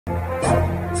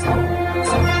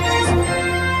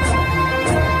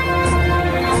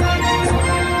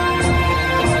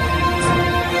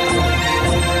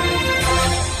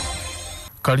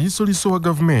Kaliisoliiso wa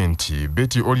gavumenti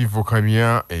Betty Olive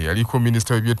Kamya yaliko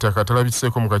minisita w'ebyettaka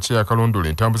atalabiseko mu kakiiko akalondola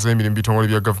entambuza y'emirimu bitongole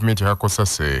bya gavumenti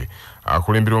akakosase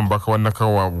akulembera omubaka wa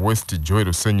Nakawa West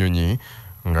Joel Ssenyonyi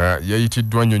nga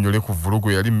yayitiddwa annyonnyole ku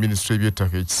vulugu yali minisitule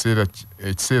y'ebyettaka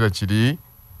ekiseera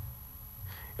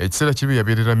kiri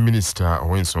yabeerera minisita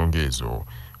ow'ensonga ezo.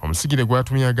 Omusigire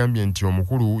gwatumye agambye nti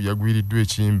omukulu yagwiriddwa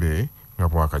ekimbe nga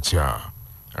bwakakya.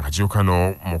 Akakiiko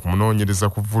kano mu kumunoonyereza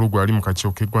ku vulugu ali mu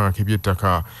kakiiko k'eggwanga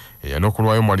k'ebyettaka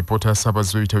eyanokolwayo mu alipoota ya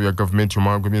ssaabaze w'ebitabo bya gavumenti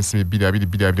omwaka gw'ebyensimbi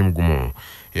 2021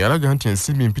 eyalaga nti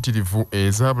ensimbi mpitirivu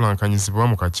ezaabulankanyizibwa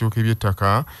mu kakiiko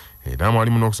k'ebyettaka era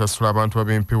mwalimu n'okusasula abantu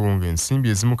ab'empewo ng'ensimbi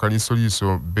ezimu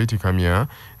Kaliisoliiso Betty Kamya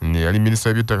yali minisita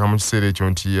w'ebyettaka mu kiseera ekyo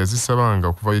nti yazisabanga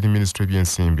okuva eri minisitule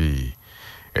by'ensimbi.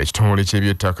 Ekitongole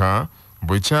ky'ebyettaka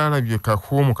bwe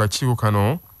kyalabyekako mu kakiiko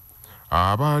kano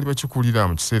abaali bakikulira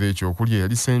mu kiseera ekyo okuli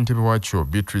eyali ssentebe waakyo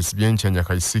Beatrice Byenkyanya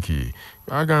Kaisiki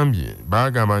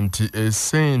bagamba nti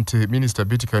essente minisita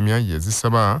Betty Kamya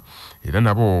yazisaba era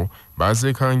nabo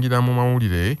bazeekangira mu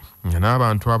mawulire nga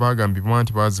n'abantu abagambibwa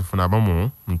nti bazifuna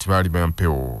abamu nti baali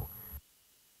bampewo.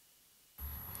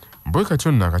 Bwe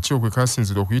katyo nno akakiiko kwe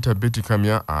kasinzira okuyita Betty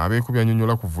Kamya abeekubye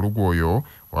annyonnyola ku vulugu oyo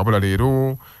wabula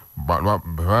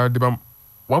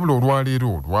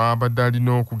olwaleero lwabadde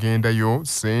alina okugendayo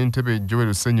ssentebe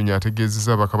Joel Ssenyonyi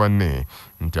ategeezezza ababaka banne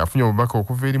nti afunye obubaka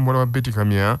okuva eri muwala wa Betty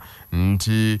Kamya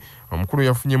nti omukulu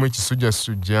yafunyemu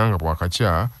ekisujjasujja nga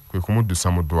bwakakya kwe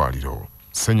kumuddusa mu ddwaliro.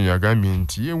 Ssenyonyi agambye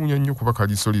nti yeewuunya nnyo kuba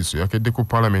Kaliisoliiso yakedde ku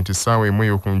paalamenti essaawa emu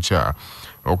ey'okunkya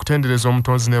okutendereza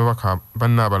omutonzi ne babaka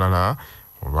banne abalala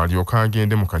olwalyoka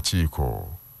agende mu kakiiko.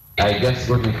 I just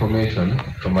got information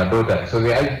from my daughter. So the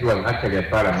IGP was actually at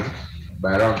Parliament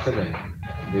by around 7.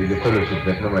 There is a fellowship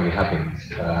that normally happens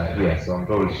here. So I'm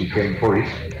told she came for it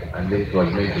and then it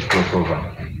was meant to cross over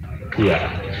here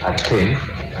at 10.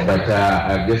 But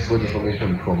I've just got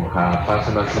information from her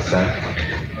personal assistant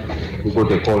who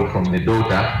got a call from the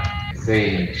daughter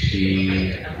saying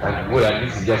and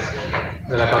this is just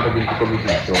an accountability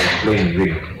committee, so explaining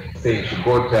really, saying she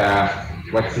got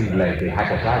what seemed like a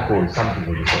heart attack or something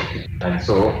of the sort. And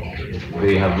so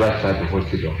they have rushed her to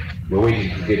hospital. We're waiting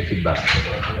to get feedback.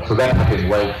 So that happened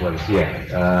while it was here.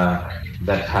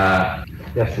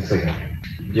 Just a second.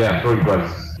 Yeah, I'm told it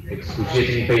was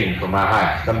excruciating pain from her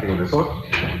heart, something of the sort.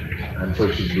 And so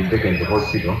she's been taken to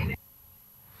hospital.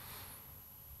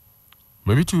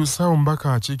 Bwe bituusa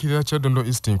omubaka akiikirira Kyaddondo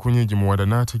East Nkunyingi muwadda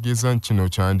n'ategeeza nti kino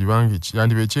kyandiba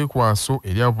ekyekwaso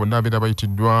eri abo bonna abeera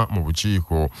bayitiddwa mu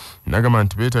bukiiko n'agamba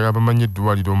nti beetaaga abamanyi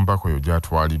eddwaliro omubaka oyo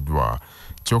gy'atwaliddwa.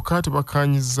 Kyokka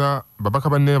babaka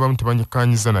banne abamu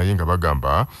tebakkaanyiza naye nga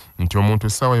bagamba nti omuntu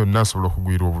essaawa yonna asobola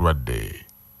okugwira obulwadde.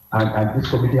 And this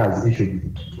committee has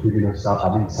issued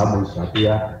summons to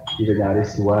appear, even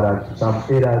arrest warrant, some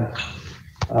errant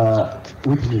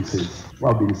witnesses who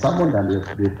have been summoned and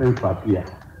they failed to appear.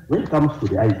 When it comes to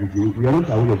the IGG, we are not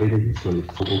aware of any history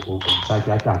of such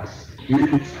attacks. It may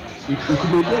be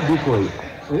decoy.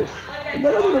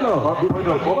 No.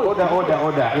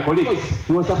 Order. Colleagues.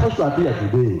 He was supposed to appear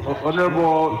today.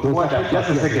 Honorable Muwadda, just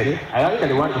a second. I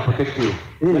actually want to protect you.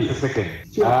 Just a second.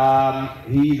 Sure.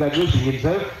 He is addressing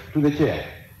himself to the chair.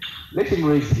 Let him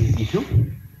raise his issue,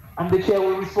 and the chair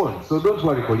will respond. So don't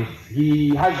worry, colleagues.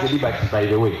 He has the liberty, by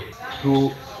the way.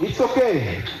 It's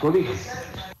okay, colleagues.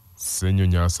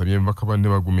 Ssenyonyi asabye ababaka banne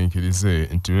bagumiikirize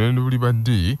nti olwendo buli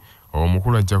baddi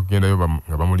omukulu ajja kugendayo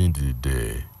nga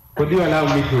bamulindiridde. Could you allow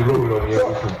me to rule on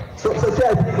your issue? So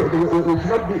Chair, it should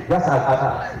not be just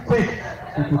quick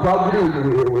to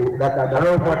agree that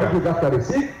what is after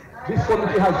receipt. This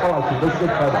committee has power to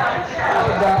investigate further.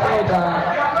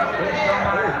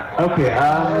 Okay,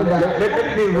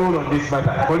 let me rule on this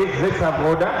matter. Colleagues, let's have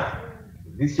order.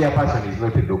 This chairperson is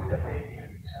not a doctor.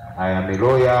 I am a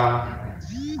lawyer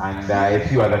and a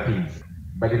few other things.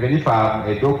 But even if I'm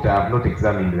a doctor, I've not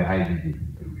examined the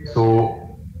IGG. So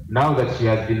now that she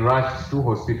has been rushed to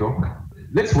hospital,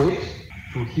 let's wait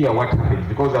to hear what happens,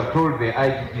 because I've told the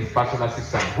IGG's personal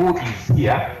assistant, who is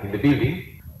here in the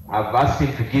building, I've asked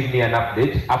him to give me an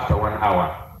update after 1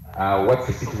 hour. What's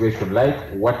the situation like?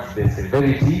 What's the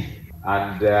severity?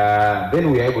 And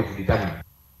then we are able to determine.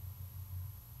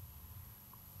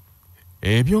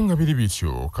 Ebyo nga biri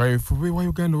bityo kaweefube wa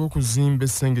Uganda w'okuzimba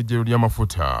essengejjero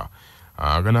ly'amafuta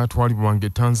aganaatwalibwanga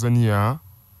Tanzania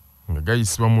nga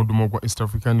gayisibwa mu muddumo gwa East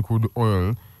African Crude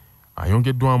Oil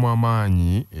ayongeddwamu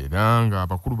amaanyi era nga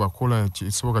abakulu bakola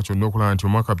ekisoboka kyonna okulaba nti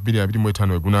omwaka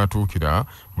 2025 we gunaatuukira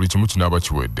buli kimu kinaaba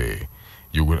kiwedde.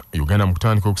 Uganda mu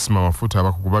kutandika okusima amafuta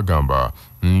abakugu bagamba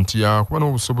nti akuba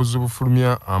n'obusobozi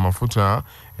obufulumya amafuta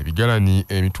ebigalani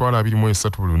emitwalo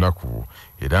 23 buli lunaku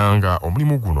era nga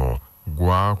omulimu guno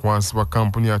gwakwansibwa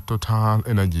kampuni ya Total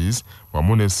Energies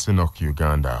wamu ne Senok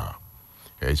Uganda.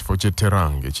 Ekifo ky'e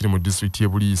Terang ekiri mu disitulikiti y'e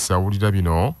Buliisa awulira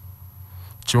bino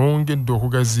kyongedde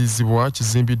okugaziizibwa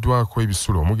kizimbiddwako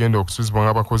ebisulo omugenda okusuzibwa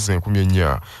ng'abakozi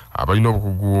 4,000 abalina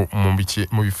obukugu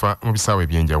mu bisaawe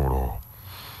ebyenjawulo.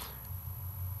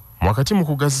 Wakati mu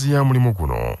kugaziya mulimu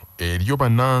guno eriyo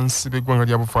bannansi b'eggwanga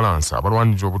lya Bufalansa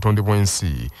abalwanirira obutonde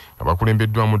bw'ensi nga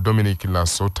bakulembeddwamu Dominic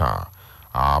Lassota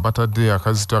abatadde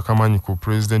akazito akamanyi ku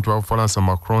Pulezidenti wa Bufalansa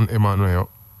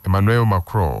Emmanuel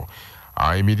Macron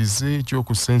ayimirize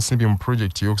ekyokussa ensimbi mu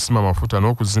pulojekiti y'okusima amafuta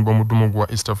n'okuzimba omudumu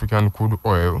gwa East African Crude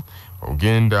Oil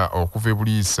ogenda okuva e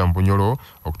Buliisa mu Bunyolo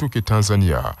okutuuka e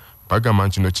Tanzania. Bagamba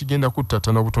nti kino kigenda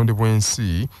kuttattana obutonde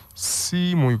bw'ensi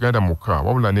si mu Uganda mukka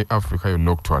wabula ne Africa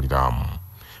yonna okutwaliramu.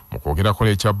 Mu kwogerako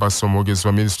n'ekya Basso omwogezi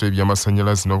wa minisitule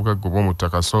y'ebyamasanyalaze n'obugagga bw'omu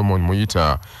ttaka Solomon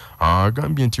Muyita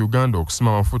agambye nti Uganda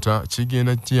okusima amafuta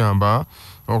kigenda kiyamba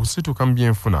okusituka mu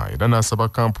byenfuna era n'asaba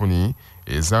kampuni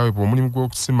ezaweebwa omulimu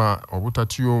gw'okusima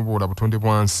obutatyoboola butonde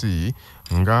bwansi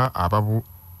nga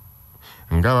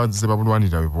abazze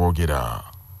babulwanirira bwe boogera.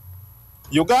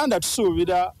 Uganda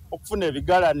tusuubira okufuna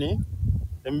ebigalani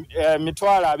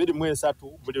emitwalo 23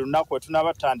 buli lunaku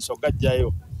wetunabatandisa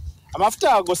ogajjayo.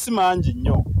 Amafuta ago si mangi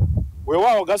nnyo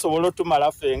weewaawo gasobola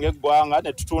otumala ffe ng'eggwanga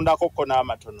ne tutundako ko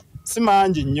n'amatono si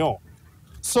mangi nnyo.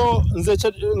 So nze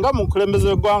nga mukulembeze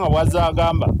w'eggwanga bw'azze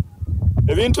agamba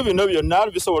ebintu bino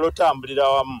byonna bisobola otambulira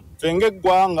wamu. Ffe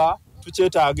ng'eggwanga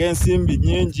tukyetaaga ensimbi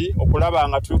nnyingi okulaba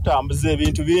nga tutambuza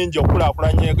ebintu bingi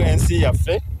okukulaakulanya ensi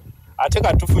yaffe. Ate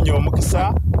katufunye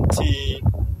omukisa nti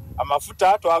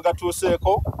amafuta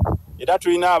twagatuuseeko era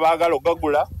tulina abaagala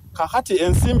ogagula. Kakati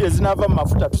ensimbi ezinaava mu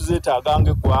mafuta tuzeetaaga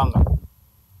ng'eggwanga.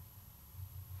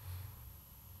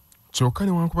 Kyokka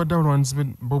newankubadde abalwanirizi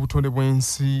b'obutonde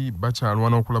bw'ensi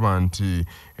bakyalwana okulaba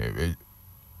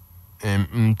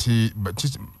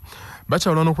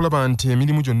nti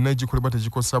emirimu gyonna egikolebwa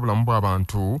tegikosa bulamu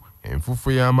bw'abantu.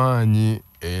 Enfuufu y'amaanyi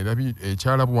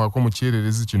ekyalabwako mu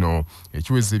kyererezi kino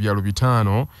ekiweza ebyalo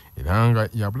 5 era nga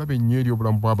yabulabe nnyo eri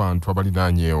obulamu bw'abantu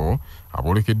abaliraanyeewo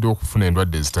aboolekedde okufuna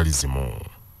endwadde ezitali zimu.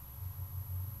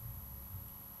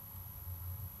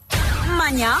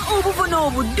 Manya obuvuna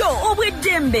obuddo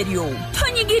obw'eddembe lyo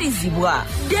tonyigirizibwa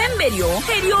ddembe lyo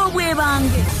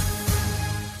ery'obwebange.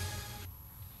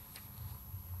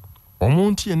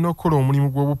 Omuntu yenna okukola omulimu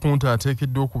gw'obupunta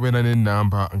ateekeddwa okubeera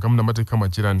n'ennamba nga munnamateeka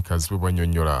Magirani-Kazi bwe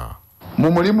bwannyonnyola.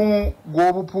 Mu mulimu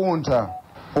gw'obupunta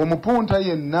omupunta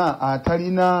yenna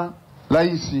atalina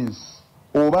layisinsi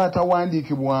oba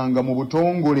atawandiikibwanga mu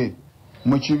butongole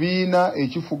mu kibiina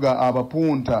ekifuga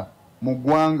abapunta mu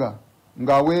ggwanga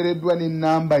ng'aweereddwa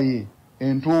n'ennamba ye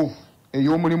entuufu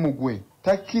ey'omulimu gwe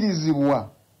takkirizibwa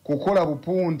kukola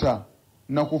bupunta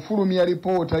na kufulumya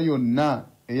lipoota yonna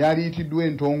eyaliitiddwa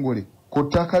entongole ku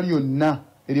ttaka lyonna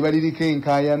eriba liriko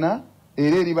enkaayana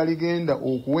era eriba ligenda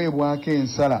okuweebwako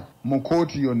ensala mu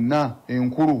kooti yonna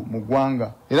enkulu mu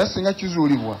ggwanga. Era singa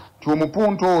kizuulibwa ti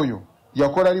omupunta oyo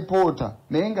yakola lipoota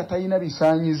naye nga talina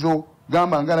bisaanyizo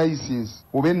gamba nga layisinsi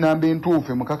oba ennamba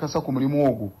entuufu emukakasa ku mulimu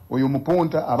ogwo, oyo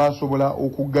mupunta aba asobola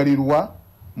okuggalirwa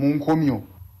mu nkomyo.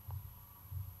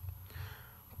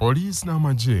 Poliisi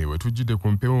n'amagye we tujjidde ku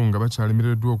mpewo nga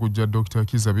bakyalemereddwa okujja Dr.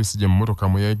 Kizza Besigye mu mmotoka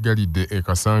mwe yeggalidde e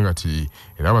Kasangati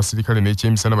era abasirikale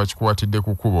n'ekyemisana bakikwatidde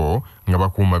ku kkubo nga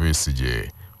bakuuma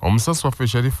Besigye. Omusasi waffe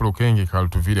Sharifu Lukenge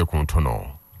kalutuvire ku ntono.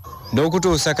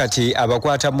 N'okutuusa kati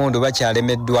abakwata mmundu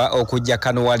bakyalemeddwa okujja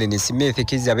Kanuwalini Smith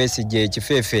Kizza Besigye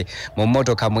ekifeefe mu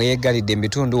mmotoka mwe yeeggalidde mu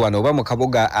bitundu wano oba mu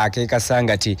kabuga ak'e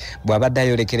Kasangati bw'abadde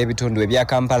ayolekera ebitundu ebya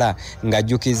Kampala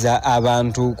ng'ajjukiza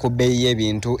abantu ku bbeeyi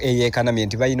y'ebintu eyeekanamye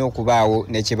nti balina okubaawo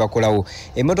ne kye bakolawo.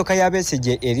 Emmotoka ya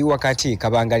Besigye eri wakati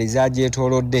kabangaliza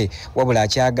agyetoolodde wabula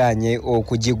akyagaanye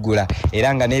okugiggula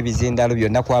era nga n'ebizindalo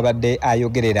byonna kw'abadde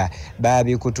ayogerera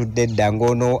baabikutudde dda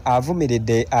ng'ono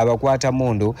avumiridde abakwata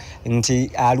mmundu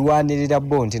nti alwanirira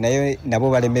bo nti naye nabo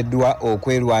balemeddwa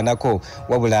okwerwanako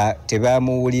wabula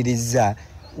tebamuwuliriza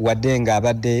wadde nga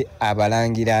abadde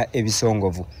abalangira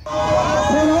ebisongovu.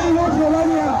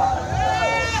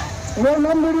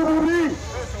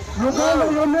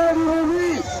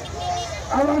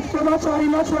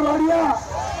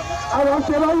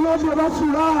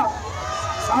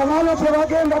 Abaana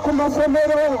tebagenda ku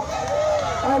masomero,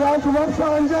 abantu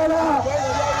basanjala,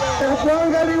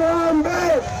 eggwanga liwambe,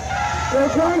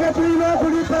 eggwanga tulina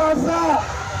okulitaasa,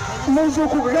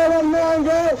 muzukuke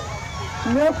bannange,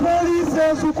 ne poliisi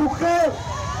ezukuke,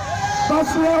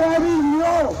 basula babi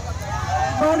nnyo,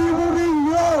 bali bubi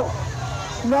nnyo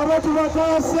nabo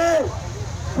tubataase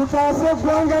tutaase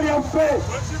eggwanga lyaffe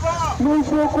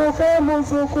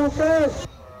munsuukuuke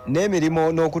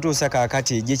n'emirimu n'okutuusa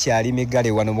kaakati gikyali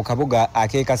miggale wano mu kabuga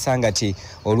ak'ekasangati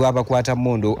olw'abakwata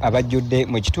mmundu abajjudde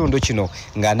mu kitundu kino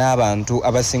nga n'abantu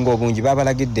abasinga obungi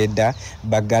babalagidde edda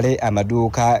baggale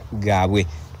amaduuka gaabwe.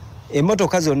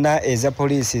 Emmotoka zonna eza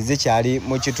poliisi zikyali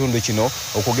mu kitundu kino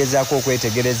okugezaako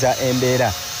okwetegereza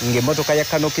embeera ng'emmotoka ya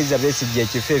Kizza Besigye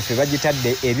ekifeefe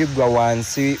bagitadde ebiggwa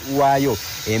wansi waayo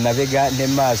emabega ne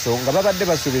maaso nga babadde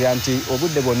basuubira nti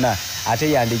obudde bwonna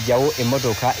ate yandijjawo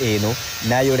emmotoka eno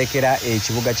n'ayolekera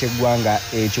ekibuga ky'eggwanga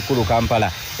ekikulu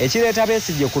Kampala. Ekireeta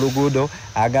Besigye ku luguudo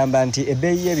agamba nti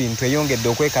ebbeeyi y'ebintu eyongedde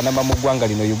okwekanama mu ggwanga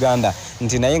lino Uganda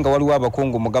nti naye nga waliwo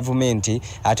abakungu mu gavumenti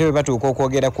ate bwe batuuka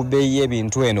okwogera ku bbeeyi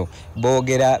y'ebintu eno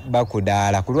boogera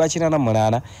bakudaala. Ku lwakirana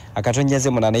munaana akatonnyeze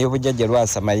munaana y'obujjajja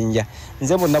Lwasa Mayinja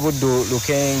nze Munnabuddu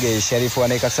Lukenge Sharifu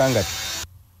Wanekasangati.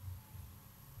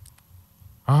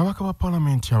 Ababaka ba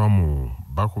Paalamenti abamu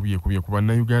bakubye ku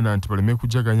bannayuganda nti baleme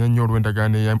kujaganya nnyo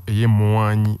olw'endagaano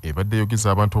ey'emmuwaanyi ebadde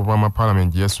eyogeza abantu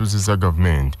b'amapaalamenti gye yasuuzizza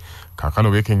gavumenti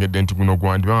kaakano beekengedde nti guno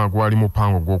gwandiba nga gwali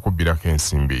mupango gw'okubbirako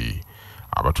ensimbi.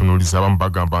 Abatunuulizi abamu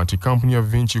bagamba nti kampuni ya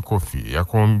Vinci Coffee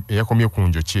eyakomye ku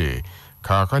njokye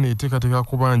kaakano eteekateeka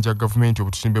kubanja gavumenti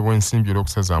obutitimbe bw'ensimbi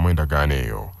olw'okusazaamu endagaano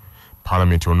eyo.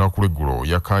 Paalamenti olunaku lw'eggulo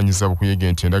yakkaanyiza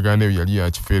bukuyege nti endagaano eyo yali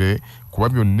ya kifere kuba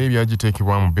byonna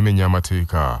ebyagiteekebwamu bimenya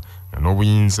amateeka nga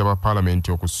n'obuyinza bwa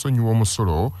Paalamenti okusonyiwa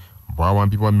omusolo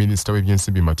bwawambibwa minisita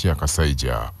w'ebyensimbi Matiya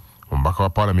Kasaija. Omubaka wa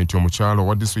Paalamenti omukyalo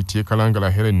wa disitulikiti y'e Kalangala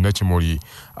Helen Nakimuli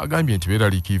agambye nti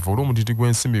beeraliikirivu olw'omutiti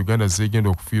gw'ensimbi Uganda zeegenda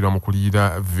okufiirwa mu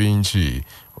kuliira Vinci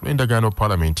olw'endagaano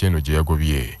Paalamenti eno gye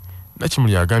yagobye.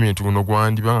 Nakimuli agambye nti guno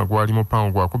gwandiba nga gwali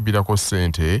mupango gwa kubbirako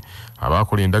ssente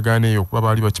abaakola endagaano eyo kuba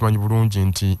baali bakimanyi bulungi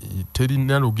nti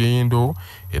terina lugendo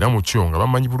era mu kyo nga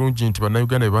bamanyi bulungi nti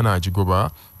bannayuganda bwe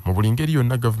banaagigoba mu buli ngeri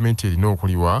yonna gavumenti erina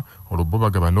okuliwa olwo bo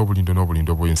bagaba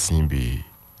n'obulindo bw'ensimbi.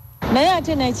 Naye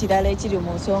ate n'ekirala ekiri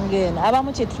mu nsonga eno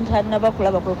abamu kye tutalina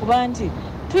bakulaba kwe kuba nti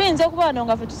tuyinza okuba wano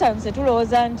nga ffe tusanyuse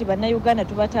tulowooza nti bannayuganda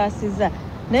tubataasizza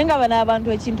naye nga bano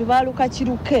abantu ekintu baaluka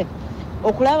kiruke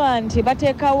okulaba nti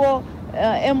bateekawo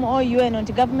MOU eno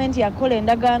nti gavumenti yakola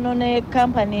endagaano ne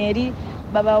kampani eri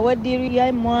babawe ddiiru ya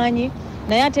emmwanyi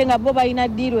naye ate nga bo balina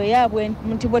ddiiru eyaabwe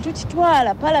nti bwe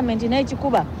tukitwala Paalamenti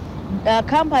n'ekikuba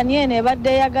kampani eno ebadde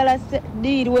eyagala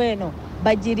ddiiru eno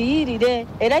bagiriyirire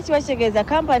era kiba kitegeeza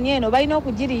kampani eno balina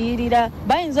okugiriyirira.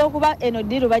 Bayinza okuba eno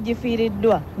ddiiru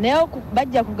bagifiiriddwa naye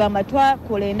bajja kugamba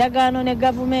twakola endagaano ne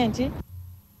gavumenti.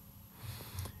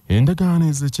 Endagaano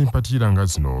ez'ekimpatiira nga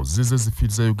zino zize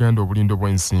zifiiriza Uganda obulindo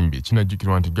bw'ensimbi.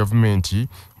 Kinajjukirwa nti gavumenti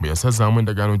bwe yasazaamu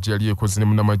endagaano gye yali ekoze ne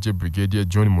munnamagye Brigadier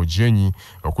John Mujenyi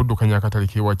okuddukanya akatale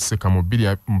k'ewa Kiseka mu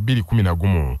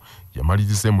 2011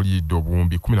 yamaliriza emuliridde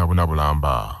obuwumbi 14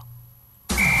 bulamba.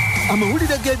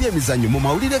 Amawulire g'ebyemizannyo mu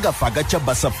mawulire gaffe agakya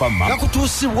Basafama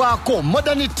gakutuusibwako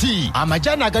Modernity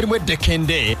amajani agalimu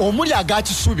eddekende omuli aga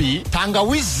kisubi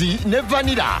tangawizi ne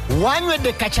vanira.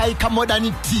 Wanywedde kacayi ka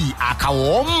Modernity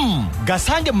akawoomu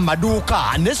gasange mu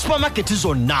maduuka ne supermarket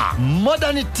zonna.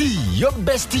 Modernity, your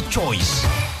best choice.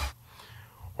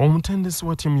 Omutendesi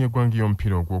wa ttiimu y'eggwanga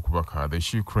y'omupiira ogw'okubaka the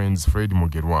She Cranes Fred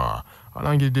Mugerwa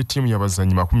alangiridde ttiimu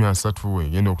y'abazannyi 30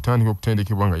 egenda okutandika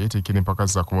okutendekebwa nga yeeteekera empaka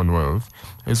za Commonwealth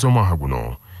ez'omwaka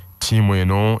guno. Ttiimu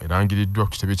eno erangiriddwa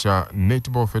ku kitebe kya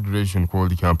Netball Federation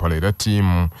World Kampala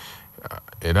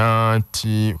era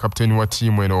kapiteeni wa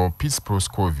ttiimu eno Peace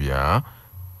Proscovia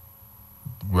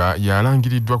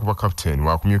yalangiriddwa kuba kapiteeni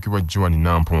wa kumyukibwa Joan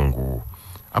Nampungu.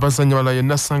 Abazannyi abalala ye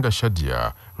Nasanga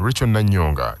Shadia, Rachel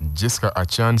Nanyonga, Jessica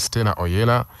Achan, Stella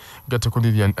Oyela, Gatako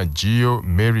Lilian Agio,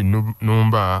 Mary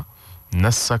Numba,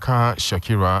 Nasaka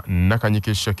Shakira,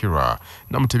 Nakanyike Shakira,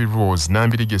 Namutebi Rose,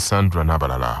 Nambirige Sandra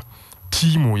n'abalala.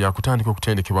 Ttiimu yakutandika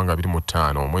okutendekebwa nga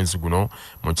 25 omwezi guno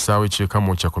mu kisaawe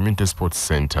ky'Ekamu kya Community Sports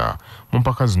Center. Mu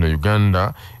mpaka zino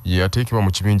Uganda yateekebwa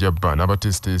mu kibinja bba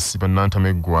n'abatesitesi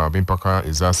bannantameggwa b'empaka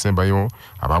ezaasembayo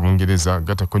ab'Abungereza,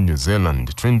 Gatako New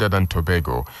Zealand, Trinidad and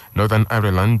Tobago, Northern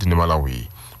Ireland ne Malawi.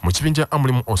 Mu kibinja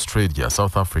amuli mu Australia,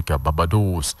 South Africa,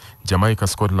 Barbados, Jamaica,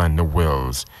 Scotland ne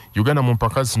Wales. Uganda mu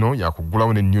mpaka zino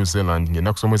yakuggulawo ne New Zealand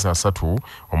ng'ennaku z'omwezi 3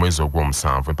 omwezi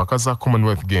ogw'omusanvu. Empaka za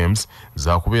Commonwealth Games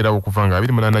zaakubeerawo okuva nga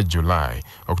 28 July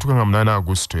okutuuka nga 8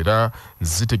 August era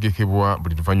zitegekebwa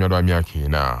buli luvannyuma lwa myaka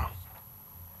 4.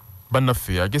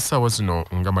 Bannaffe ag'essaawa zino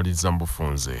nga maliriza mu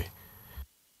bufunze.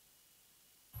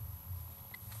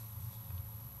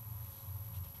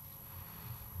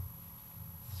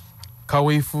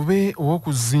 Kaweefube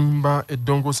ow'okuzimba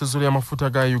eddongoosezo ly'amafuta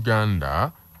ga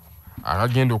Uganda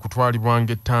akagenda okutwalibwa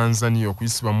ng'Etanzania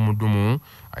okuyisibwa mu mudumu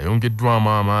ayongeddwamu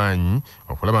amaanyi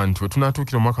okulaba nti we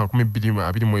tunaatuukira mu mwaka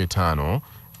 2025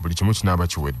 buli kimu kinaaba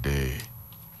kiwedde.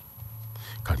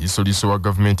 Kaliisoliiso wa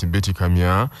gavumenti Betty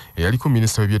Kamya eyaliko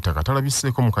minisita w'ebyettaka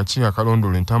talabiseeko mu kakiiko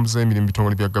akalondoola entambuza y'emirimu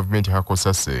bitongole bya gavumenti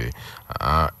hakosase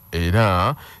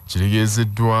era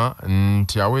kitegeezeddwa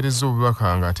nti aweereza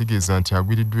obubaka ng'ategeeza nti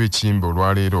agwiriddwa ekimbe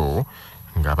olwaleero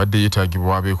ng'abadde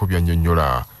yeetaagibwa abeeko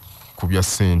byannyonnyola ku bya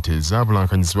ssente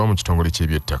ezaabulankanyizibwa mu kitongole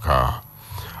ky'ebyettaka.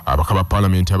 Abaka ba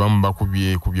Paalamenti abamu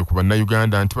bakubye ku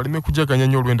bannayuganda nti baleme kujaganya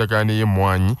nnyo olw'endagaano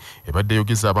y'emmwanyi ebadde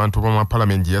eyogeza abantu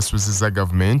b'amapaalamenti gye yasuuzizza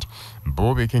gavumenti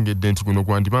bo beekengedde nti guno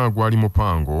gwandibanga gwali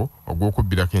mupango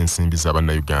ogw'okubbirako ensimbi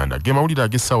z'abannayuganda. Ge mawulire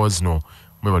ag'essaawa zino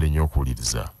mwebale nnyo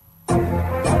okuwuliriza.